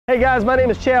Hey guys, my name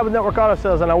is Chad with Network Auto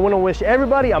Sales, and I want to wish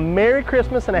everybody a Merry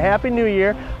Christmas and a Happy New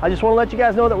Year. I just want to let you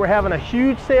guys know that we're having a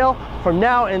huge sale from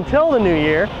now until the new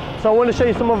year. So I want to show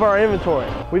you some of our inventory.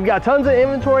 We've got tons of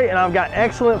inventory, and I've got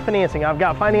excellent financing. I've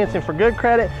got financing for good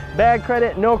credit, bad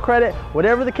credit, no credit,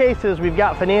 whatever the case is, we've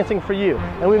got financing for you.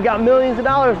 And we've got millions of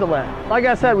dollars to lend. Like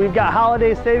I said, we've got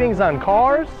holiday savings on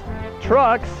cars,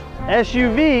 trucks,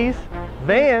 SUVs,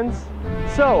 vans.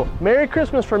 So, Merry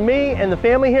Christmas from me and the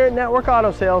family here at Network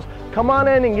Auto Sales. Come on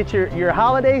in and get your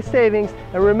holiday savings,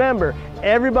 and remember,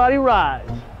 everybody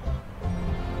rides.